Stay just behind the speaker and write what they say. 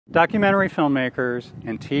Documentary filmmakers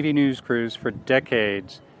and TV news crews for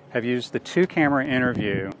decades have used the two-camera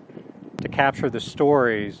interview to capture the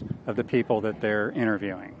stories of the people that they're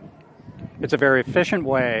interviewing. It's a very efficient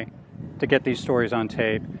way to get these stories on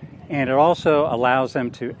tape, and it also allows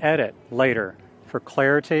them to edit later for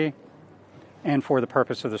clarity and for the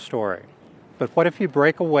purpose of the story. But what if you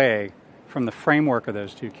break away from the framework of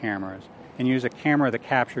those two cameras and use a camera that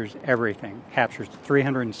captures everything, captures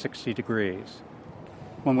 360 degrees?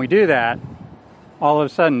 When we do that, all of a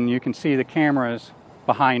sudden you can see the cameras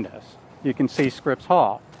behind us. You can see Scripps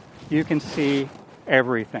Hall. You can see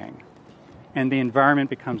everything. And the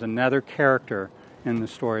environment becomes another character in the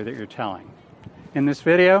story that you're telling. In this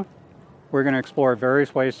video, we're going to explore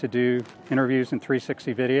various ways to do interviews in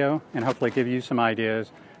 360 video and hopefully give you some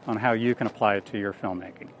ideas on how you can apply it to your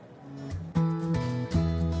filmmaking.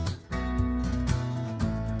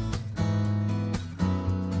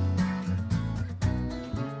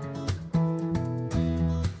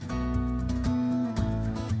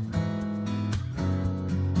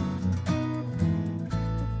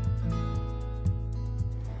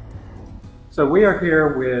 So we are here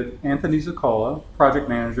with Anthony Ziccola, project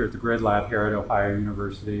manager at the Grid Lab here at Ohio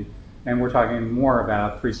University, and we're talking more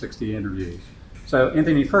about 360 interviews. So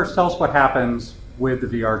Anthony, first tell us what happens with the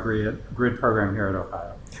VR Grid program here at Ohio.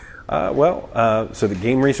 So the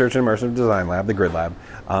Game Research and Immersive Design Lab, the Grid Lab,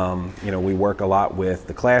 we work a lot with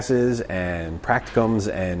the classes and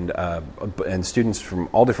practicums and students from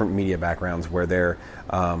all different media backgrounds where they're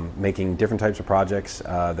making different types of projects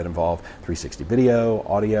that involve 360 video,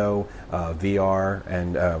 audio, VR,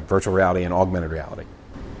 and virtual reality and augmented reality.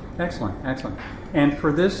 Excellent, excellent. And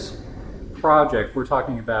for this project, we're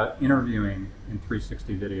talking about interviewing in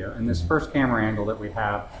 360 video. And this first camera angle that we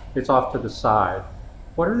have, it's off to the side.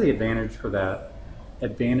 What are the advantages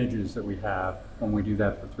that we have when we do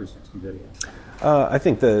that for 360 video? I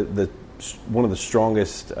think the one of the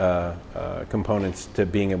strongest components to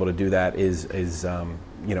being able to do that is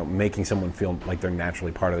making someone feel like they're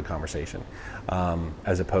naturally part of the conversation,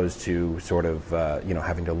 as opposed to sort of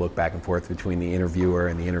having to look back and forth between the interviewer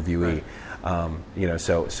and the interviewee. Right.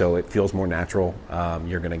 So it feels more natural.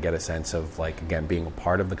 You're going to get a sense of, like, again, being a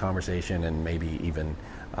part of the conversation and maybe even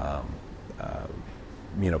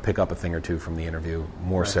pick up a thing or two from the interview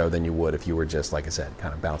more so than you would if you were just, like I said,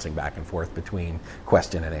 kind of bouncing back and forth between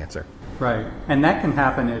question and answer. Right, and that can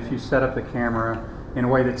happen if you set up the camera in a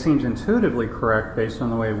way that seems intuitively correct based on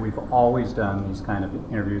the way we've always done these kind of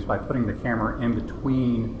interviews, by putting the camera in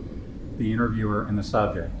between the interviewer and the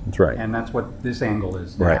subject. That's right. And that's what this angle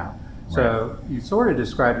is now. Right. So you sort of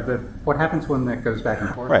described it, but what happens when that goes back and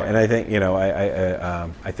forth? Right, and I think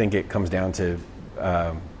I think it comes down to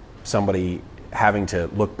somebody having to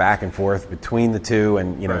look back and forth between the two,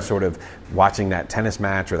 and sort of watching that tennis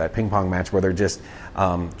match or that ping pong match where they're just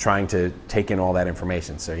trying to take in all that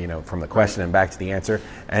information. So from the question and back to the answer,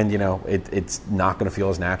 and it's not going to feel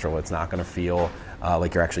as natural. It's not going to feel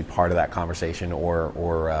like you're actually part of that conversation, or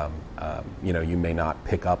you may not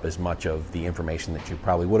pick up as much of the information that you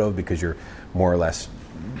probably would have, because you're more or less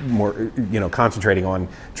concentrating on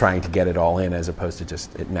trying to get it all in, as opposed to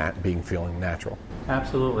just it feeling natural.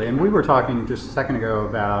 Absolutely. And we were talking just a second ago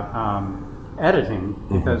about editing,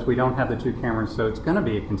 because we don't have the two cameras, so it's going to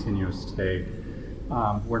be a continuous take.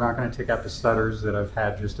 We're not going to take out the stutters that I've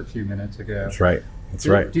had just a few minutes ago. That's right.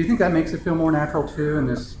 Right. Do you think that makes it feel more natural too in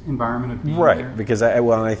this environment of being right? there? Because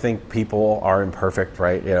I think people are imperfect,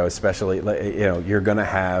 right? Especially you're going to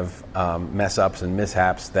have mess ups and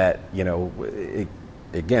mishaps that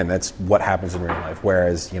again, that's what happens in real life.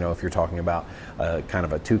 Whereas if you're talking about kind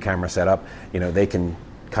of a two camera setup, they can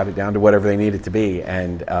cut it down to whatever they need it to be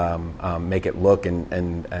and make it look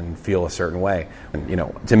and feel a certain way. And,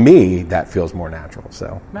 to me, that feels more natural.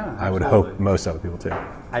 So I would hope most other people too.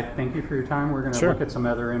 I thank you for your time. We're going to look at some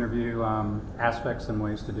other interview aspects and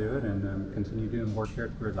ways to do it, and continue doing work here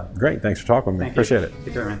at the Grid Lab. Great. Thanks for talking with me. Appreciate it.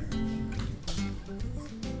 Take care, man.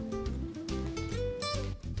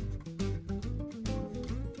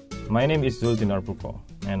 My name is Tinarbuko,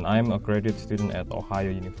 and I'm a graduate student at Ohio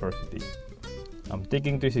University. I'm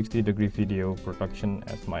taking 360-degree video production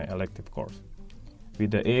as my elective course,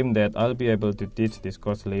 with the aim that I'll be able to teach this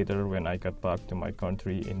course later when I get back to my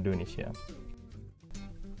country, Indonesia.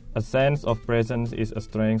 A sense of presence is a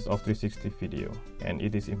strength of 360 video, and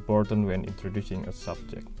it is important when introducing a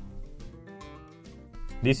subject.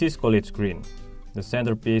 This is College Green, the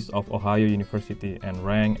centerpiece of Ohio University and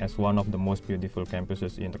ranked as one of the most beautiful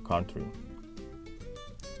campuses in the country.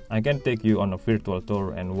 I can take you on a virtual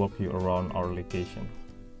tour and walk you around our location.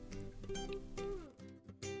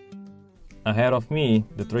 Ahead of me,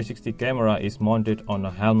 the 360 camera is mounted on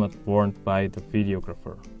a helmet worn by the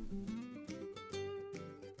videographer.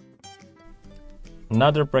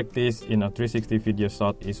 Another practice in a 360 video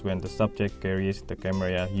shot is when the subject carries the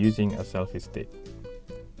camera using a selfie stick.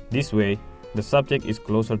 This way, the subject is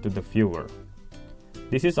closer to the viewer.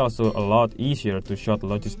 This is also a lot easier to shot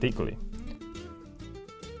logistically.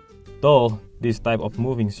 Though, this type of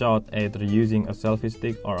moving shot, either using a selfie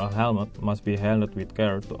stick or a helmet, must be handled with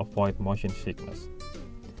care to avoid motion sickness,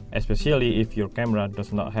 especially if your camera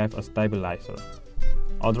does not have a stabilizer.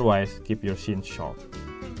 Otherwise, keep your scene short.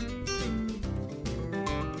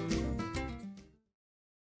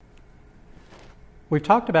 We've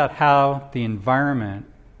talked about how the environment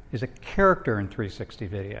is a character in 360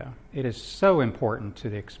 video. It is so important to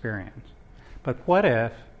the experience. But what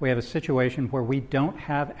if we have a situation where we don't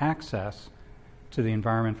have access to the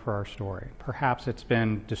environment for our story? Perhaps it's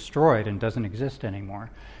been destroyed and doesn't exist anymore,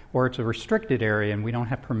 or it's a restricted area and we don't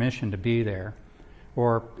have permission to be there.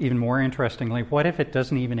 Or even more interestingly, what if it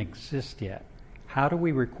doesn't even exist yet? How do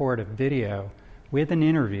we record a video with an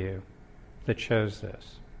interview that shows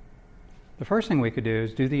this? The first thing we could do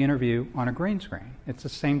is do the interview on a green screen. It's the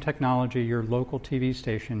same technology your local TV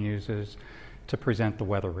station uses to present the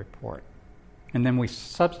weather report. And then we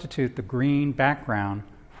substitute the green background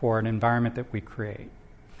for an environment that we create.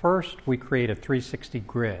 First, we create a 360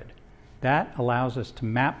 grid. That allows us to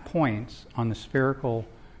map points on the spherical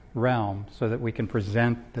realm so that we can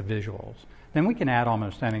present the visuals. Then we can add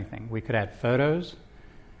almost anything. We could add photos.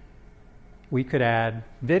 We could add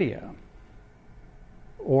video.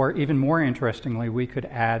 Or even more interestingly, we could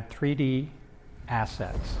add 3D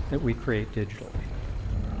assets that we create digitally.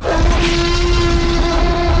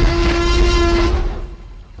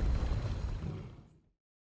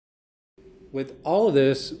 With all of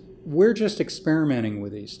this, we're just experimenting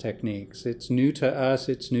with these techniques. It's new to us,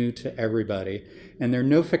 it's new to everybody, and there are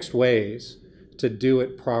no fixed ways to do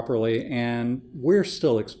it properly, and we're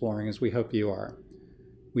still exploring, as we hope you are.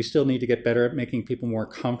 We still need to get better at making people more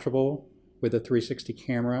comfortable with a 360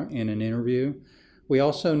 camera in an interview. We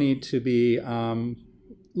also need to be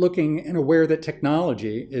looking and aware that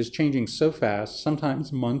technology is changing so fast,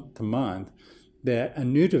 sometimes month to month, that a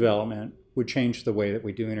new development would change the way that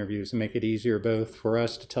we do interviews and make it easier both for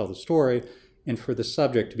us to tell the story and for the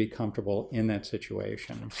subject to be comfortable in that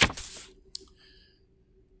situation.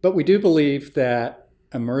 But we do believe that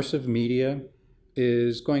immersive media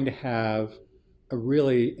is going to have a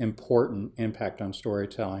really important impact on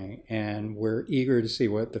storytelling, and we're eager to see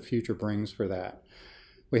what the future brings for that.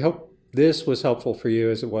 We hope this was helpful for you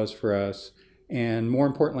as it was for us, and more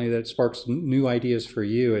importantly, that it sparks new ideas for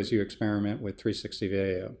you as you experiment with 360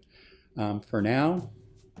 video. For now,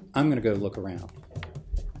 I'm going to go look around.